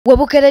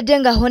Wabukeredde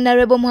nga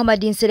Honorable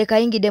Muhammad Nsereko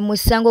ayingidde mu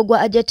ssango gwa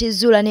Hajjat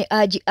Zuulah ne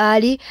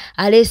HAJJI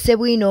aleese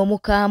bwino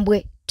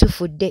omukambwe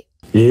tufudde.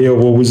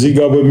 Obwo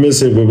buziga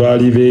bw'emmese bwe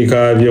baali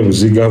beekaabye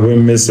buziga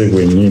bw'emmese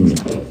bwennyini.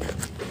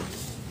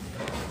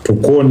 To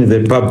con the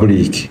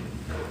public.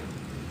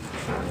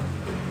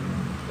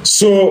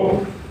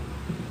 So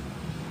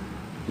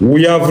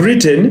we have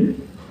written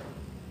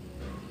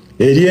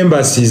eri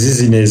embassies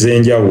zino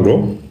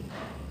ez'enjawulo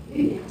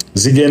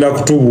zigenda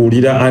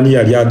kutubuulira ani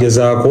yali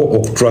agezaako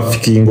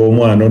okutrafikinga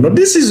omwana ono.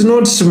 This is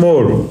not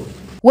small.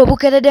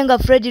 Wabukeredde nga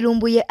Fred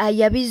Lumbuye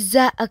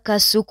ayabizza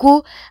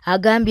Kasuku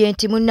agambye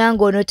nti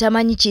munnange ono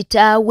tamanyi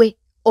kitaawe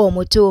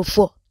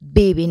omutuufu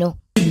Bibino.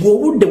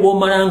 Obudde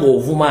bw'omala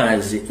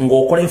ng'ovumaazi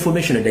ng'okola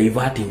information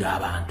diverting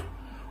abantu.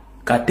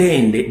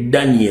 Katende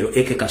Daniel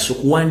Eke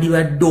Kasuku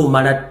wandibadde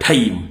omala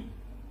time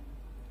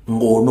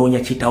ng'onoonya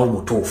kitaawe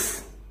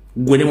mutuufu.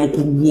 Gwe ne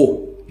mukulu wo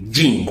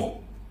Jingo.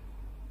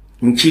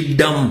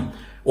 Nkiddamu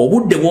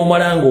obudde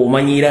bw'omala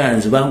ng'omanyira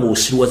nze banga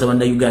osiriwaza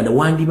banda Uganda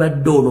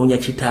wandibadde onoonya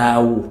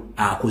kitaawo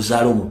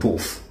akuzaala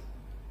omutuufu.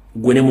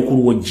 Gwe ne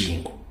mukulu wo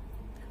Jingo.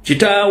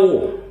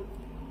 Kitaawo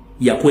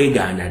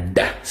yakwegaana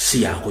dda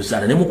si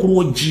yakuzaala ne mukulu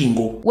wo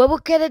Jingo.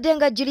 Wabukeredde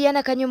nga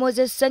Juliana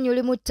Kanyomoze essanyu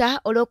limutta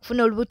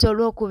olw'okufuna olubuto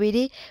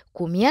olw'okubiri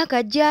ku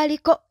myaka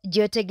gy'aliko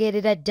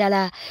gy'otegeerera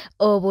ddala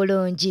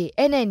obulungi.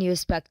 NN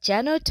News Park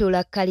Channel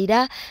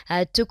tulakkalira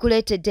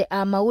tukuleetedde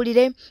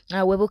amawulire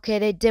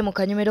webukeredde mu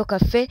kanyomero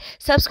kaffe.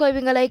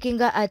 Subscribinga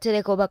likinga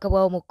atereka obubaka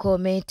bwawo mu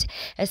comment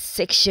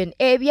section.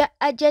 Ebya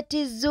Hajjat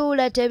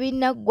Zuulah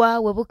tebinnagwa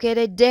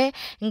webukeredde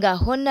nga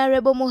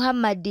Honorable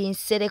Muhammad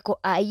Nsereko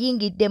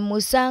ayingidde mu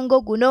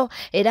musango guno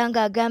era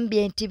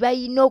ng'agambye nti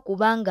balina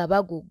okubanga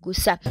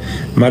baguggusa.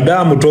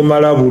 Madamu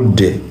tomala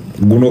budde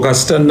guno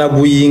kasita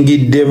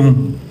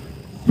naguyingiddemu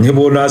ne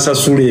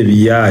bw'onaasasula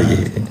ebiyaaye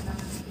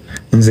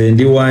nze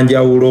ndi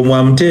wanjawulo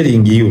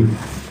mwamuteringiyo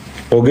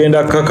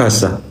ogenda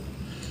kakasa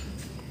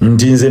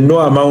nti nze no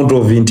amount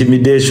of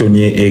intimidation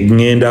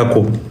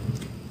eŋŋendako.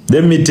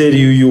 Let me tell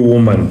you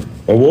woman,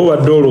 oba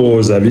obadde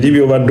olowooza biri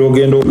by'obadde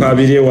ogenda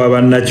okaabira ewa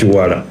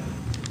bannakiwala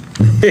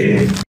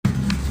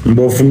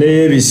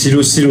mbofuneyo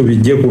ebisirusiru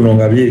bijje kuno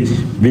nga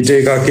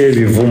biteekako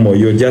ebivumo.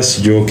 You're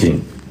just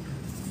joking.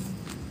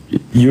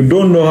 You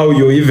don't know how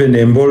you're even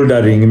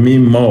emboldering me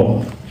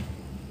more.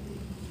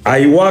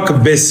 I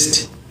work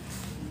best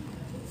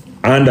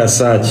under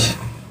such.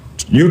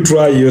 You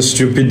try your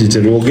stupidity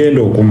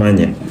ogenda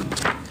okumanya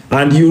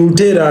and you'll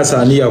tell us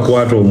ani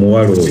yakwata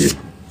omuwala oyo.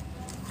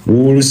 We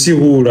will see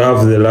who will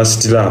have the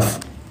last laugh.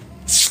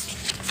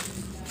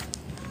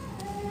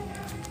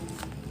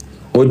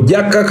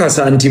 Ojja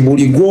kakasa nti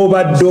buli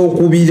gw'obadde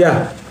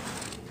okubira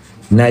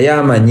naye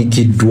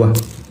amanyikiddwa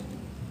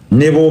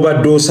ne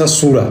bw'obadde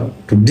osasula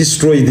to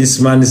destroy this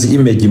man's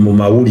image mu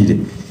mawulire.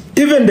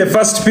 Even the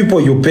first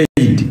people you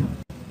paid,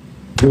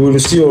 you will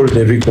see all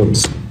the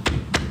records.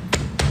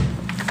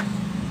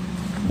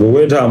 Bwe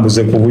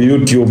weetambuze ku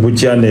YouTube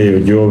channel eyo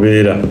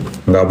gy'obeera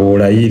nga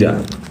bw'olayira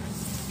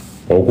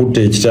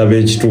okutta ekitabo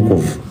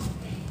ekitukuvu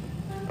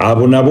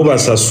abo nabo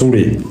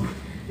basasule.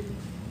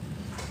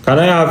 Can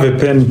I have a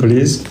pen,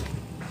 please?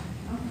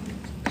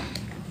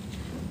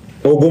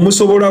 Ogwo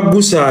musobola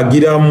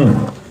gusaagiramu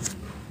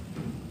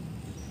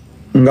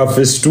nga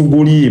ffe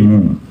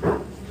situguliimu.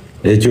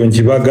 Ekyo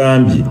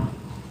nkibagambye.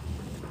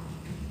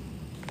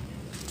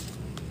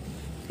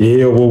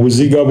 Obwo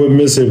buziga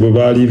bw'emmese bwe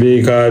baali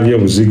beekaabye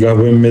buziga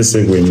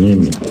bw'emmese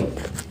bwennyini.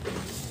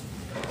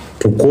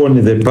 To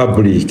con the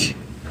public.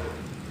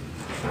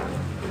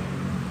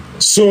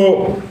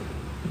 So,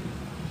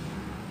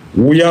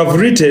 we have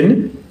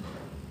written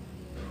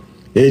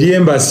eri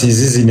embassies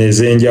zino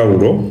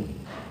ez'enjawulo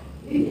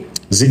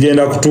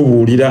zigenda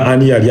kutubuulira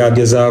ani yali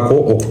agezaako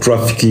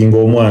okutrafikinga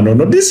omwana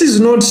ono. This is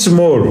not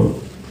small.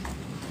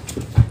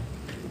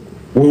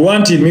 We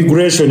want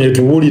immigration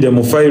etubuulire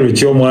mu file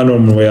ky'omwana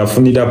ono we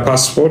yafunira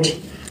passport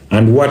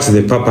and what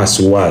the purpose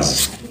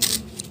was.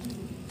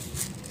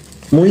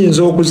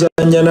 Muyinza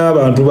okuzanya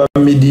n'abantu ba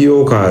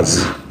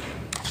mediocres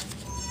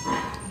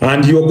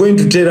and you are going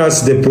to tell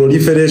us the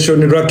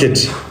proliferation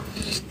racket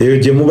eyo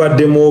gye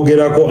mubadde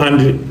mwogerako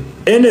and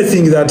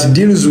anything that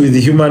deals with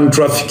human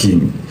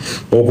trafficking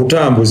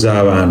okutambuza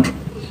abantu.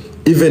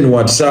 Even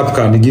WhatsApp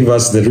can give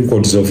us the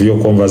records of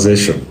your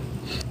conversation.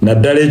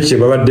 Naddala ekyo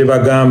babadde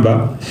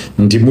bagamba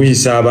nti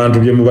muyisa abantu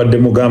bye mubadde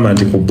mugamba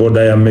nti ku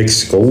border ya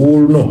Mexico. Who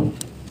will know?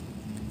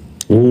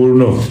 Who will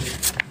know?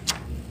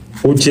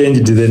 Who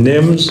changed the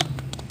names?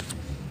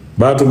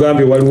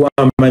 Batugambye waliwo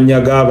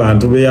amannya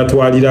g'abantu be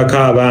yatwalirako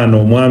abaana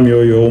omwami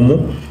oyo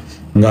omu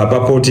nga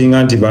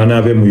papotinga nti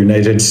baana be mu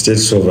United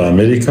States of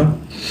America.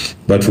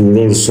 But we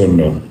will also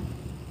know.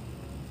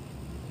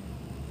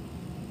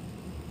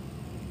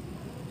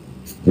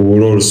 We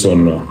will also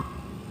know.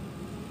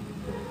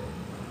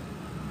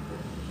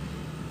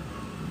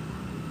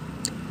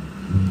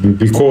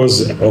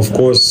 Because, of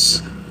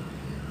course,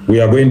 we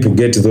are going to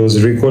get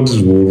those records.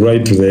 We will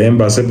write to the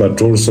embassy,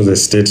 but also the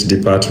State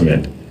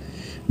Department.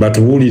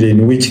 batubuulire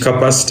in which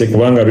capacity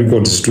kubanga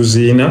records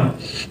tuziina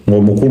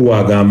ng'omukulu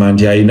agamba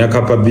nti alina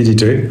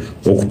capability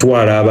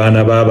okutwala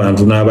abaana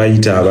b'abantu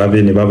n'abayita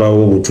ababe ne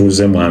babawo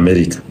obutuuze mu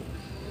America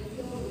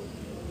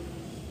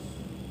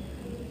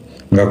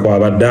nga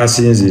kwabadde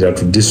asinziira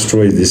to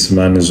destroy this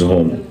man's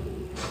home.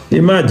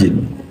 Imagine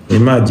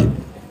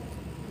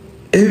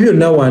ebyo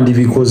byonna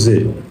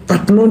wandibikoze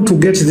but not to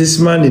get this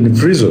man in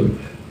prison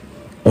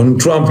on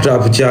trumped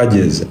up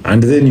charges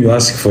and then you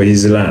ask for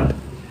his land.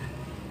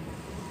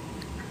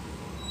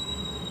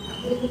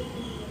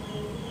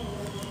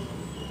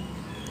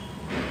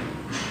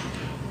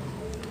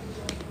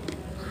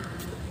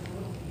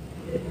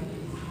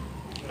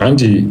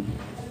 Anti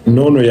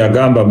nono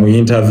yagamba mu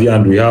interview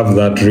and we have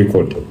that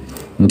record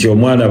nti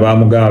omwana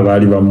bamugaba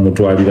bali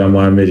bamutwalira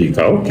mu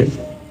America. Okay,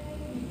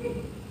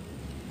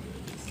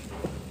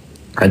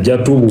 ajja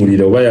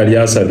tubuulira oba yali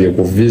asabye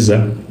ku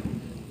visa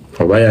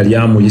oba yali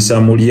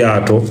amuyisa mu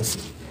lyato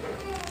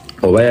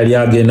oba yali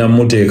agenda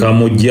muteeka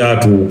mu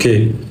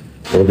gyatuuke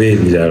oba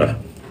ebirala.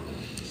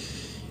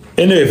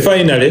 Anyway,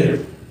 finally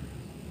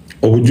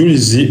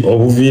obujulizi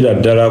obuviira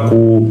ddala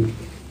ku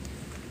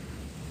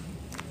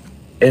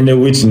any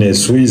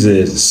witness who is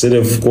a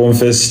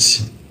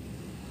self-confessed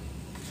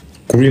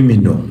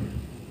criminal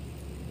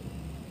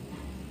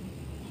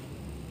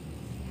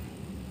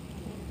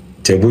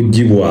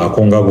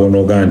tebugibwako nga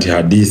bonoga nti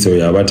hadisi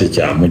oyo aba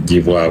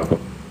tekyamugibwako.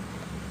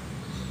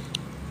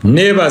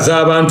 Nebaza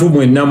abantu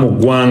mwenna mu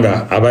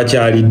ggwanga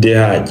abakyalidde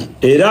Hajji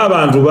era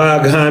abantu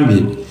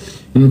bagambye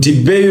nti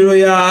beyiro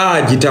ya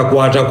Hajji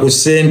takwata ku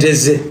ssente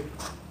ze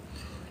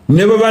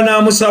ne bwe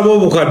banaamusaba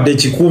obukadde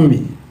 100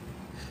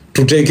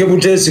 tuteeke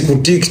buteesi ku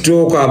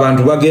TikTok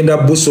abantu bagenda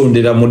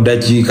busondera mu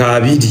ddakiika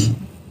 2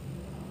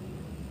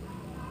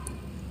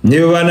 ne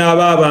bwe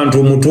banaaba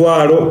abantu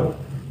 1,000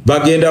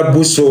 bagenda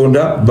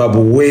busonda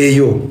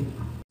babuweeyo.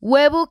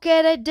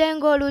 Webukeredde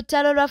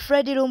ng'olutalo lwa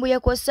Fred Lumbuye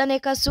kw'ossa ne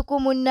Kasuku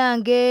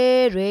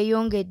munnange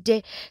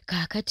lweyongedde.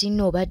 Kaakati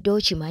nno obadde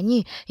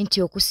okimanyi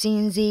nti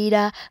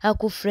okusinziira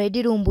ku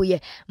Fred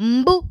Lumbuye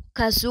mbu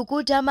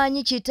Kasuku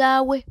tamanyi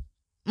kitaawe.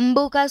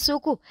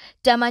 Kasuku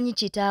tamanyi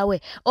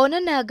kitaawe. Ono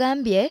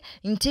n'agambye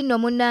nti nno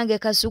munnange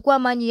Kasuku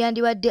amanyi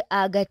yandibadde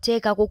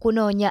agateeka ku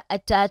kunoonya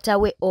taata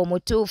we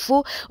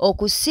omutuufu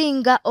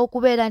okusinga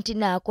okubeera nti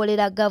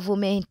n'akolera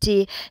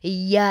gavumenti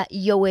ya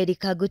Yoweri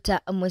Kaguta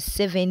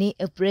Museveni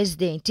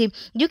president.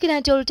 Jjukira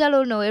nti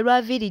olutalo luno we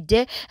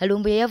lwaviiridde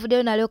Lumbuye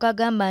yavuddeyo n'alyoka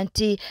agamba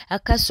nti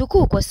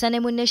Kasuku kw'ossa ne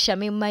munne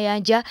Shamim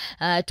Mayanja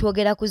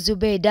twogera ku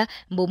Zubeida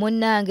mbu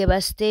munnange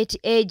ba state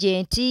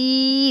agent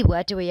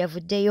bw'ate we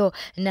yavuddeyo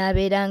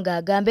n'abeera nga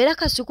agamba era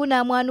Kasuku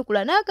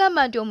n'amwanukula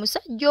n'agamba nti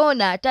omusajja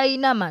ono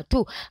atalina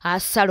matu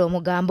asala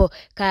omugambo.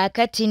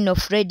 Kaakati nno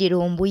Fred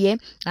Lumbuye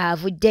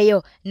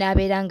avuddeyo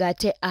n'abeera nga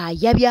ate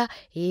ayabya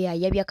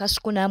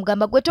Kasuku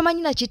n'amugamba gwe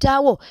tomanyi na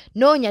kitaawo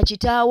noonya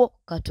kitaawo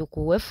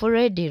katukuwe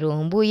Fred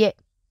Lumbuye.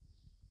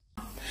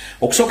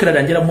 Okusookera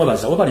ddala njala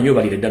mwebaza oba bali nnyo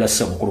balire ddala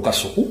ssa mukulu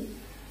Kasuku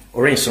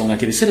olw'ensonga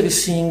nti ebiseera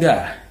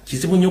bisinga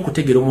kizibu nnyo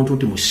okutegeera omuntu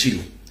nti musiru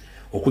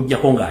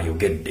okuggyako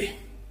ng'ayogedde.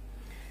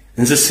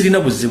 Nze sirina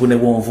buzibu ne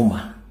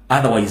bwonvuma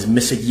otherwise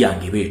message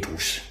yange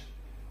beetuuse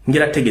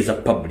ngera tegeeza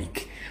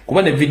public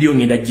kuba ne video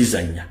ngenda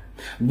gizanya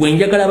gwe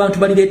njagala abantu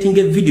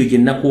balireetinga video gye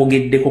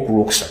nakwogeddeko ku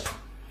Lwokusatu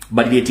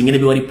balireetinga ne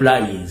bye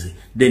replies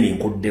then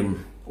nkuddemu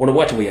ono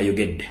bw'ati bwe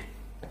yayogedde.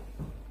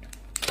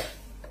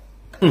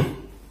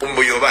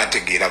 Lumbuye oba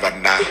ategeera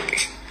bannange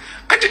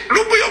kati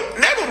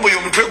Lumbuye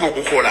omutwe gwe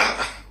ogukola.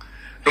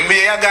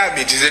 Lumbuye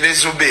yagambye nti ze ne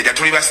Zubeida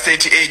tuli ba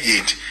state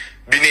agent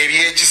bino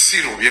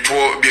ebyekisiru bye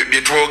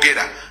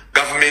twogera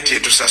gavumenti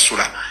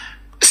etusasula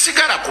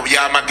sigala ku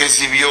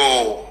byamagezi byo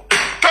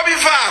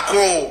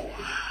tobivaako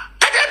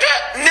kati ate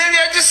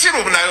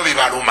n'ebyekisiru nayo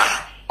bibaluma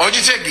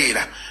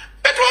ogitegeera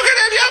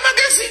betwogera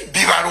ebyamagezi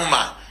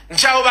bibaluma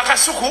nkyawo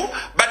bakasuku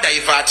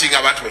badaivating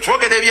abantu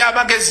betwogera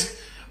ebyamagezi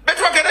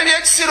betwogera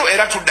ebyekisiru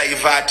era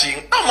tudaivating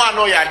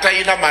omwana oyo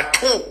atalina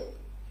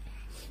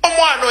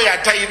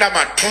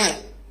matu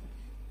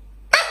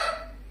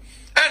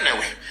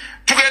anyway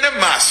tugende mu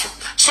maaso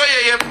so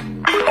yeye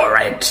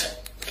alright.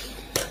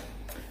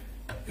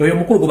 Oyo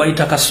mukulu gwe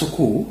bayita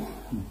Kasuku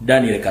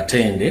Daniel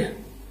Katende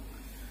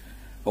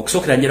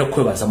okusookera njera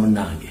okwebaza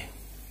munnange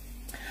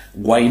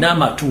gwalina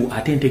amatu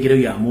ate entegero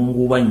ya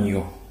munguba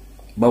nnyo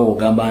bawo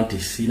ogamba nti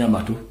sina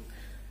matu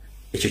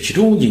ekyo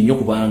kirungi nnyo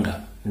kubanga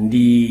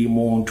ndi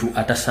muntu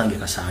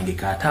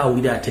atasangekasangeka ate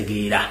awulira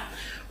ategeera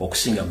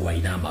okusinga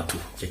gwalina amatu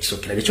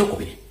kyekisookera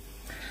ekyokubiri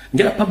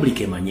njera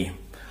public emanye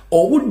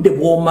obudde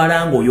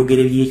bw'omala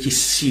ng'oyogera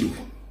ebyekisiru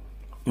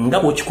nga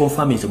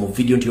bw'okikonfaminze mu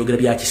video nti yogera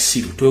bya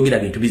kisiru toyogera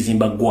bintu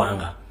bizimba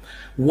ggwanga.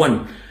 1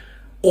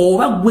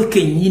 oba gwe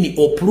kennyini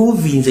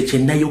oprovinze kye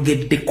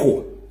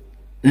nayogeddeko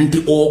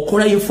nti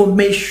okola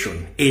information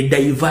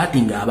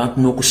ediverting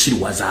abantu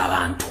n'okusiruwaza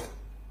abantu.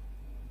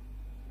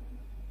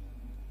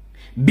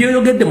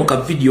 Byoyogedde mu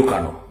kavidiyo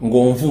kano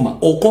ng'onvuma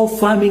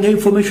okonfaminga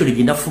information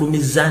gye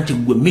nafulumizza nti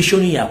gwe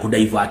mission ya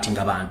kudiverting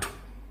abantu.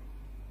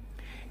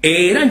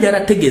 Era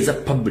njala tegeeza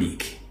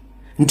public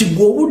nti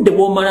gw'obudde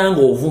bw'omala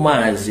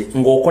ng'ovumaazi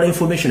ng'okola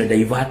information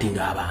diverting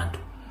abantu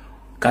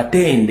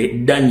Katende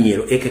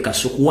Daniel eke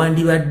Kasuku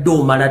wandibadde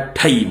omala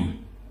time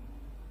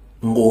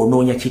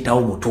ng'onoonya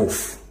kitaawo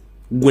mutuufu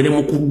gwe ne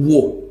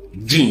mukulu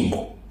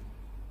jingo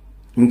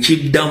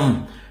nkiddamu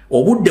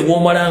obudde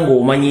bw'omala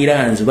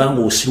ng'omanyira nze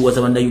banga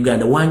osiriwaza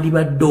bannayuganda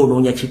wandibadde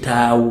onoonya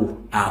kitaawo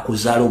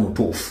akuzaala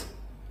omutuufu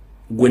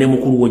gwe ne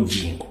mukulu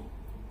jingo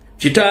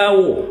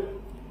kitaawo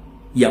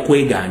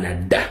yakwegaana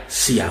dda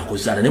si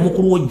yakuzaala ne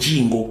mukulu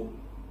jingo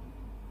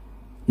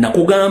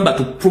nakugamba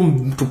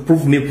to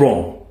prove me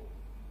wrong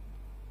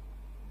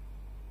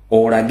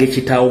olage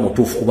kitaawo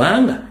mutuufu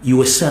kubanga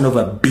you a son of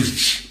a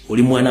bitch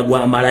oli mwana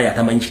gwa malaya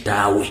atamanyi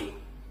kitaawe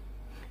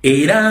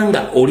era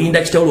nga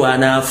olinda kitaawo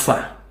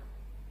lwanaafa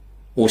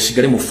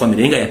osigale mu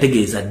family nga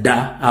yategeeza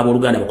dda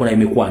abooluganda bakola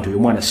emikwanto oyo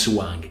mwana si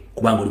wange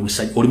kubanga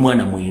oli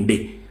mwana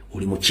mwende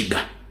oli mu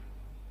kiga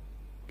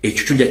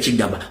ekyo kijja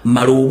kigamba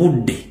mala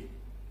obudde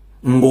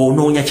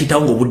ng'onoonya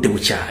kitaawo ng'obudde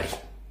bukyali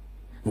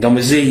nga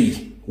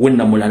muzeeyi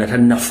wenna mulala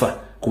tannafa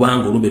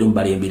kubanga olumbe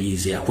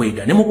lumbalimbiriize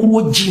yakwega ne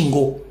mukulu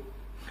jingo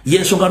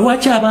yensonga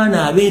lwaki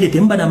abaana abeere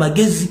temba na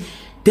magezi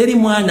teri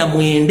mwana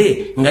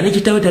mwende nga ne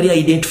kitaawe tali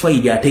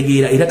identified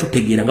ategeera era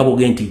tutegeera nga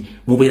boge nti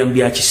mubeera mu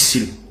bya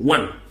kisiru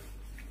 1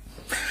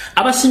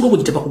 abasinga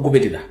obudde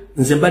tebakugoberera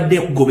nze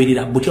mbadde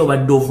kugoberera butya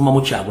obadde ovuma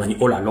mu Kyagulanyi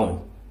all along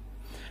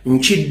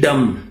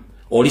nkiddamu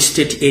oli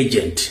state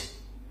agent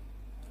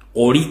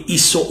oli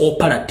iso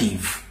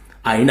operative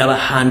ayina ba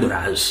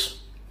handlers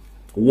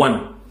 1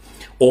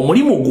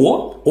 omulimu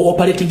gwo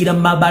operatingira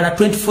mabala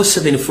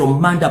 24/7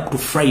 from Monday up to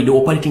Friday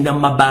operatingira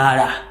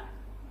mabala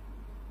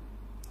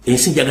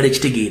ensi njagala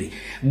ekitegeere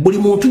buli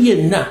muntu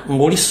yenna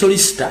ng'oli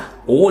solicitor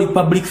oli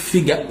public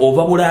figure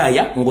ova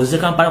Bulaaya ng'oze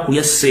Kampala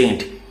kulya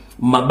ssente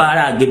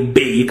mabala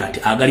agebbeeyi kati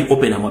agali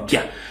open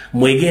amapya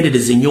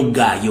mwegendereze nnyo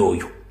gaayo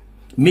oyo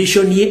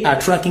mission ye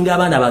attracking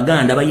abaana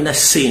Baganda balina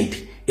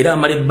ssente era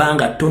bamala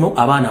ebbanga ttono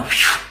abaana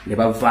ne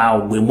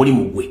bavaawo gwe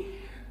mulimu gwe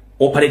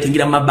operating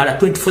ira mabala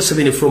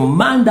 24/7 from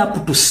Monday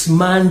up to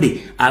Monday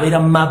abera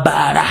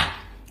mabala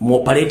mu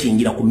operating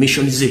ira ku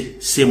mission ze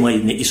semwa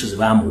ne issues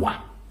bamuwa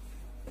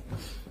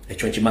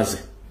ekyo kimaze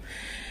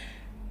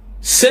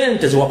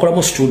sente wakola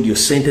mu studio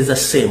sente za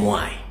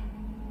semwa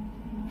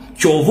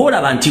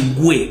kyovola banti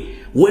gwe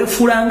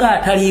wefulanga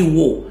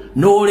ataliwo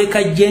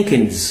noleka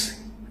Jenkins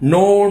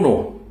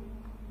no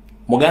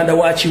muganda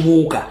wa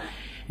Kibuuka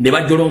ne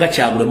bajolonga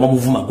Kyagulanyi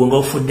mamuvuma gwe nga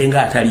ofudde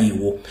nga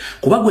ataliwo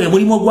kuba gwe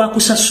mulimo gwa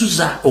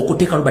kusasuza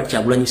okuteeka Robert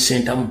Kyagulanyi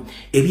sentamu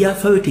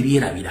ebyafaayo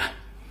tebyerabira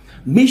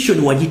mission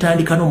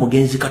wagitandika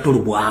n'omugenzi Katolo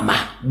Bwama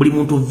buli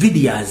muntu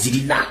video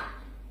azirina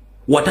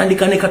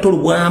watandika ne Katolo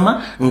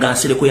Bwama nga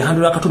Nsereko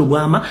yahandula Katolo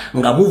Bwama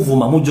nga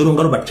muvuma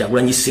mujolonga Robert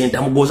Kyagulanyi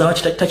sentamu goza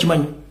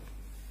wakitakimanyi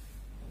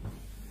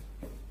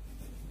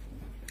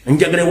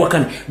njagala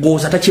wakane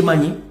goza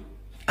takimanyi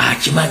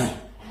akimanyi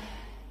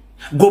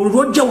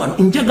Gobulwajja wano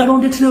njagala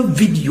ondetera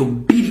video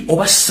 2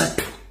 oba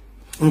 3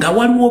 nga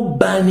waliwo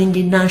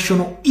banning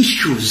national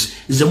issues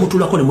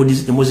zemutulako ne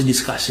muzi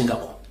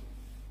discussingako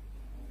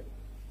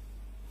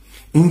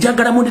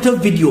njagala mondetera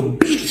video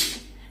 2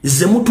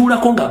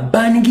 zemutulako nga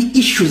banning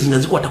issues nga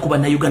zikwata ku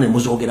bannayuganda ne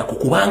muzogerako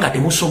kubanga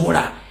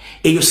temusobola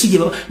eyo si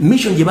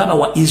mission gye baba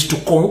wa is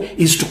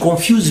to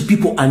confuse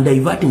people and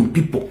diverting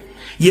people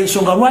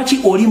yensonga lwaki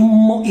oli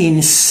mo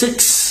in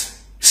sex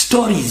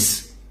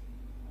stories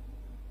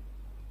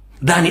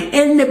than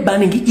any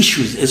banning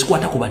issues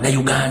ezikwata ku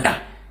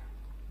bannayuganda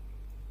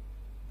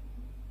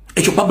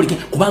ekyo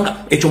public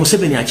kubanga ekyo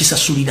Museveni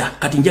akisasulira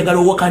kati njagala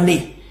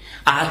owakane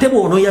ate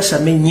bwono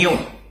yasame nnyo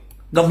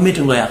government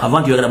ngo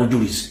yakavanti yagala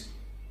bujulizi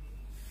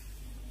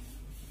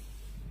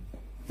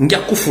nja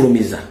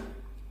kufulumiza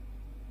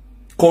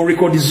call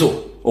record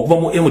zo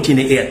okuva mu MTN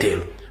Airtel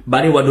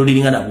bale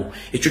wadoliringa nabo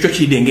ekyo kyo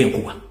kidenge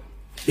enkuba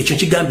ekyo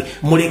kigambi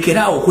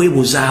mulekerawo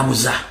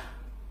kwebuzaabuza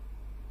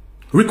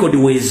record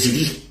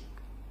weziri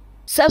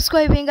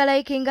Subscribing nga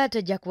liking nga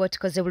tojja kuba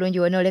tukoze bulungi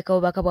wonoleka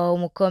obubaka bwawo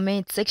mu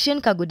comment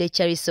section kagude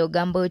chariso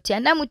gamba otya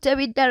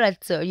namutebidda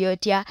ratso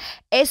lyotya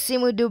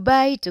esimu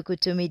Dubai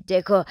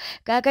tukutumiddeko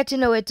kakati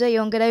no weto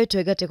yongerayo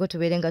twegateko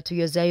tubeere nga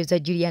tuyozayoza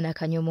Juliana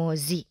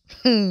Kanyomozi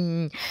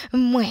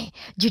mwe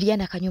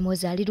Juliana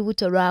Kanyomozi ali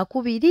lubuto lwa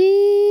kubiri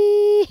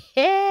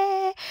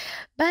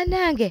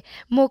banange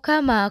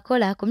mukama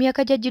akola ku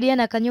myaka gya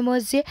Juliana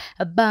Kanyomozi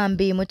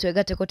bambi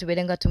mutwegateko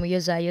tubeere nga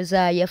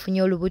tumuyozayoza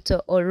yafunye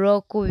olubuto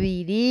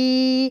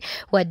olwokubiri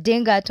wadde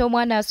nga ate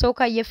omwana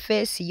asooka ye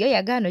face yo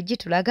yagaano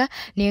gitulaga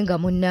naye nga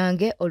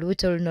munnange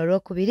olubuto luno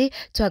olwokubiri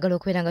twagala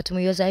okubeera nga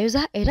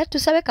tumuyozayoza era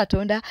tusabe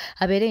Katonda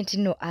abeere nti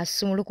nno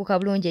asumulukuka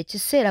bulungi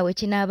ekiseera we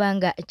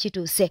kinaabanga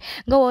kituuse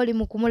nga woli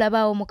mu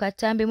kumulabaawo mu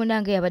katambi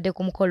munnange yabadde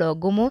ku mukolo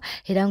ogumu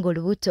era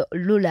ng'olubuto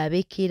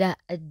lulabikira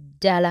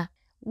ddala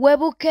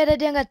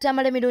Webukeredde nga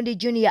Tamale Mirundi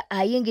Junior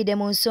ayingidde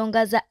mu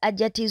nsonga za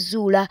Hajjat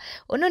Zuulah.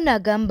 Ono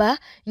n'agamba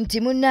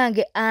nti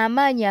munnange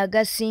amaanyi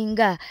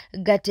agasinga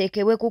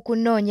gateekebwe ku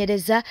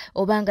kunoonyereza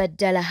obanga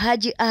ddala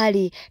Hajji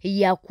Ali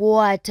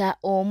yakwata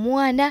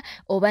omwana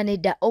oba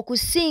nedda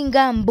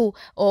okusinga mbu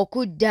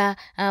okudda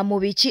mu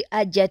biki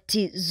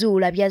Hajjat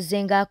Zuulah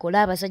byazzenga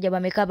akola. Abasajja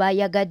bameka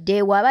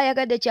bayagadde waba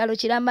ayagadde kyalo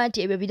kiramba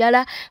nti ebyo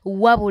birala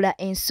wabula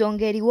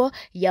ensonga eriwo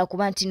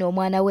yakuba nti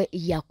n'omwana we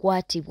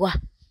yakwatibwa.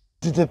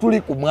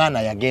 Tetuli ku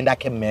mwana yagenda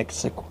ke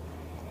Mexico.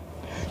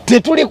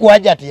 Tetuli ku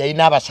Hajjat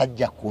yalina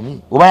abasajja 10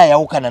 oba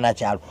yayawukana na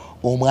kyalo.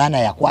 Omwana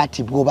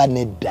yakwatibwa oba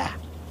nedda.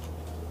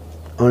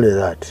 Only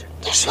that.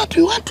 That's what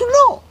we want to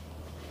know.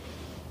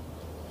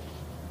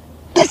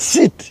 That's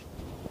it.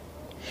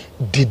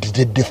 Did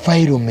the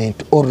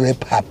defilement or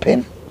rape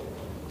happen?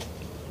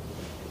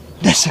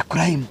 That's a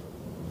crime.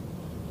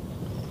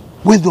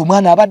 Whether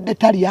omwana abadde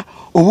talya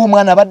oba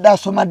omwana abadde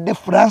asomadde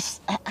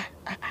France.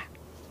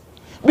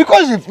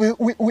 Because if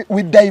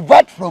we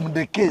divert from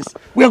the case,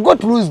 we are going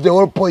to lose the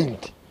whole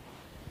point.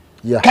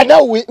 Yeah.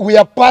 Now we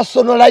are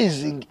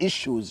personalizing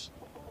issues.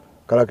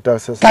 Character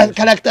assassination.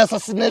 Character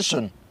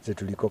assassination.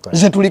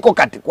 Zetuliko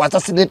kati ku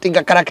assassinating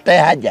a character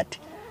ya Hajjat.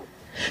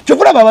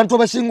 Kyovula abantu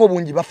abasinga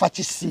obungi bafa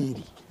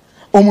kisiri.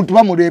 Omuntu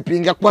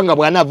bamulwepinga kubanga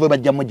bwana ave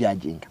bajja mu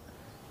jajinga.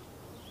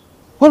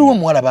 Waliwo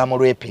omuwala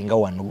bamulwepinga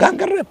wano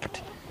ganga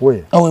raped.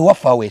 We. Awe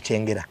wafa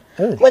wechengera.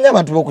 Manya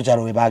abantu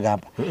bokukyalo we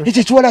bagamba.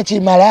 Ekyo kiwala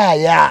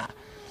kimalaya.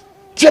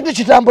 Kyati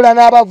kitambula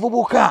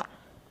n'abavubuka.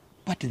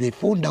 But they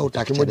found out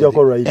actually.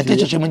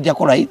 Ekyo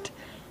kimujjako right.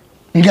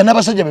 Nga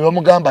n'abasajja be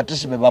bamugamba ati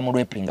sibe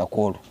bamulwepinga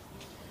kolo.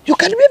 You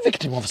can be a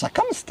victim of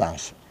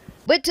circumstance.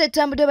 Bwete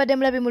tambudde badde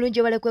mulabi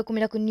mulungi obale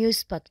kwekumira ku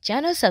Newspark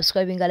channel,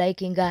 subscribing nga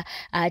liking nga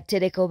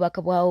atereka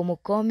obaka bwawo mu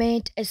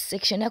comment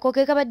section. Ako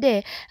ke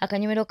kabadde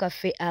akanyomero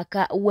kaffe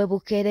aka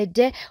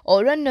webukeredde.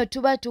 Olwo nno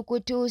tuba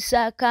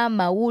tukutuusa ka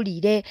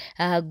mawulire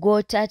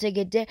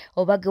g'otategedde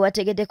oba ge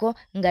wategeddeko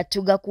nga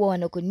tugakuwa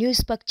wano ku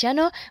Newspark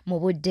channel mu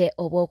budde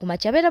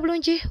obw'okumakya. Beera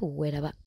bulungi, weeraba.